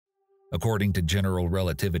According to general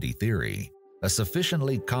relativity theory, a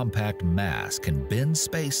sufficiently compact mass can bend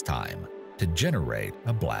space-time to generate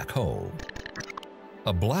a black hole.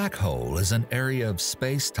 A black hole is an area of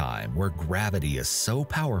space-time where gravity is so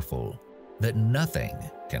powerful that nothing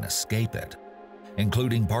can escape it,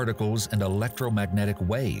 including particles and electromagnetic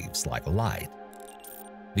waves like light.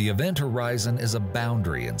 The event horizon is a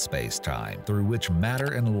boundary in space-time through which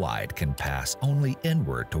matter and light can pass only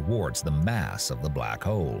inward towards the mass of the black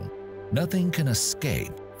hole. Nothing can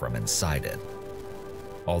escape from inside it.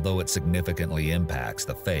 Although it significantly impacts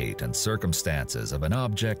the fate and circumstances of an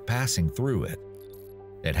object passing through it,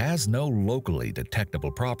 it has no locally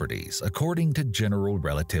detectable properties according to general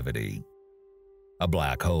relativity. A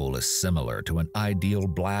black hole is similar to an ideal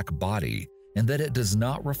black body in that it does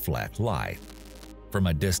not reflect light. From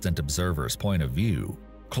a distant observer's point of view,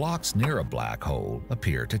 clocks near a black hole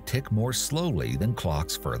appear to tick more slowly than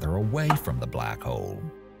clocks further away from the black hole.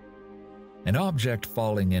 An object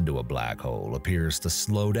falling into a black hole appears to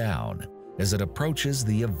slow down as it approaches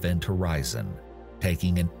the event horizon,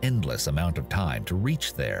 taking an endless amount of time to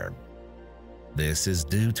reach there. This is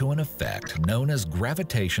due to an effect known as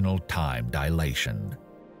gravitational time dilation.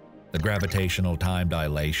 The gravitational time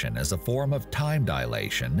dilation is a form of time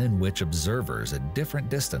dilation in which observers at different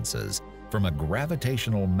distances from a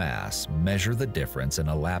gravitational mass measure the difference in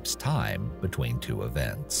elapsed time between two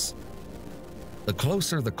events. The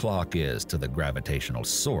closer the clock is to the gravitational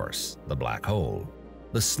source, the black hole,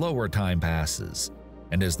 the slower time passes,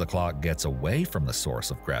 and as the clock gets away from the source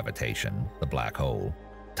of gravitation, the black hole,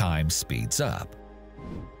 time speeds up.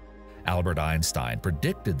 Albert Einstein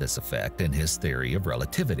predicted this effect in his theory of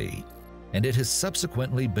relativity, and it has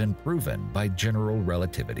subsequently been proven by general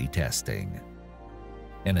relativity testing.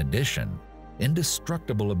 In addition,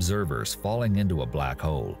 indestructible observers falling into a black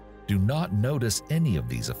hole do not notice any of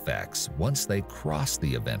these effects once they cross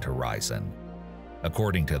the event horizon.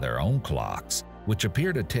 According to their own clocks, which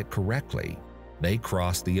appear to tick correctly, they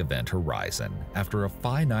cross the event horizon after a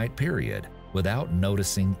finite period without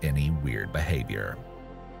noticing any weird behavior.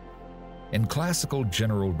 In classical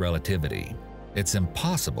general relativity, it's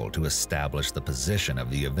impossible to establish the position of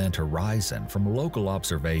the event horizon from local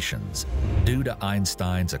observations due to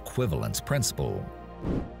Einstein's equivalence principle.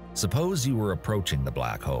 Suppose you were approaching the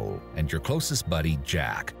black hole and your closest buddy,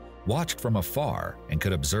 Jack, watched from afar and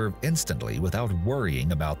could observe instantly without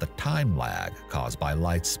worrying about the time lag caused by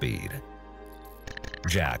light speed.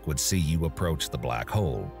 Jack would see you approach the black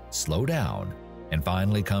hole, slow down, and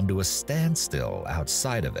finally come to a standstill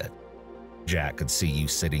outside of it. Jack could see you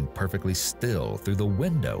sitting perfectly still through the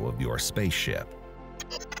window of your spaceship.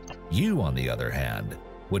 You, on the other hand,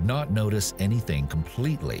 would not notice anything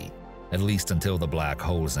completely, at least until the black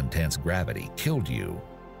hole's intense gravity killed you.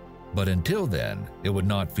 But until then, it would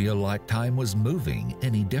not feel like time was moving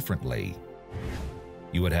any differently.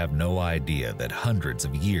 You would have no idea that hundreds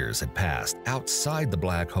of years had passed outside the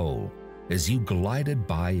black hole as you glided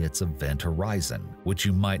by its event horizon, which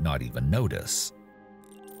you might not even notice.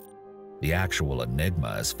 The actual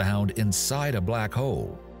enigma is found inside a black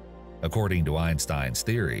hole. According to Einstein's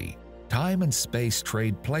theory, time and space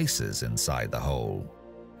trade places inside the hole.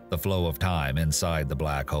 The flow of time inside the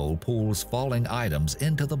black hole pulls falling items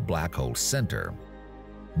into the black hole's center.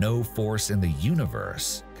 No force in the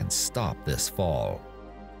universe can stop this fall,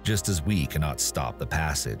 just as we cannot stop the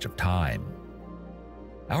passage of time.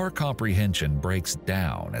 Our comprehension breaks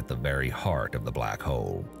down at the very heart of the black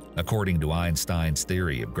hole. According to Einstein's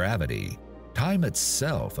theory of gravity, time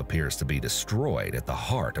itself appears to be destroyed at the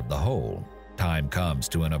heart of the hole. Time comes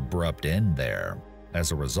to an abrupt end there.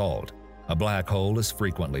 As a result, a black hole is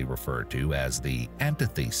frequently referred to as the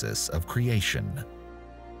antithesis of creation.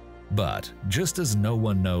 But just as no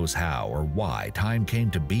one knows how or why time came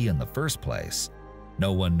to be in the first place,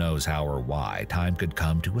 no one knows how or why time could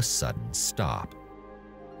come to a sudden stop.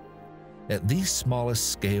 At these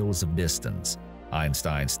smallest scales of distance,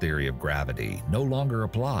 Einstein's theory of gravity no longer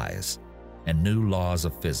applies, and new laws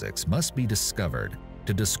of physics must be discovered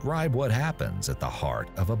to describe what happens at the heart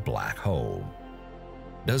of a black hole.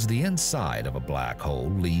 Does the inside of a black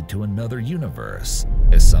hole lead to another universe,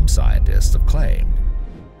 as some scientists have claimed?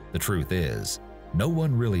 The truth is, no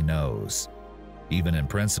one really knows. Even in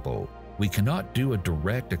principle, we cannot do a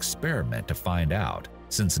direct experiment to find out,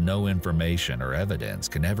 since no information or evidence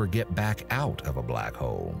can ever get back out of a black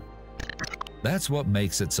hole. That's what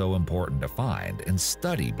makes it so important to find and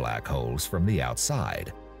study black holes from the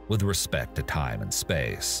outside, with respect to time and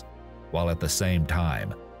space, while at the same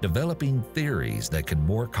time developing theories that can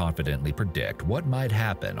more confidently predict what might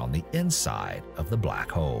happen on the inside of the black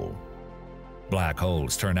hole. Black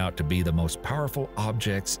holes turn out to be the most powerful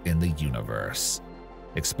objects in the universe.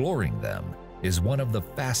 Exploring them is one of the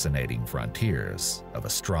fascinating frontiers of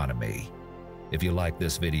astronomy. If you like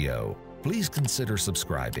this video, please consider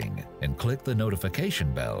subscribing and click the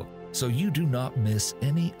notification bell so you do not miss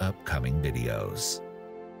any upcoming videos.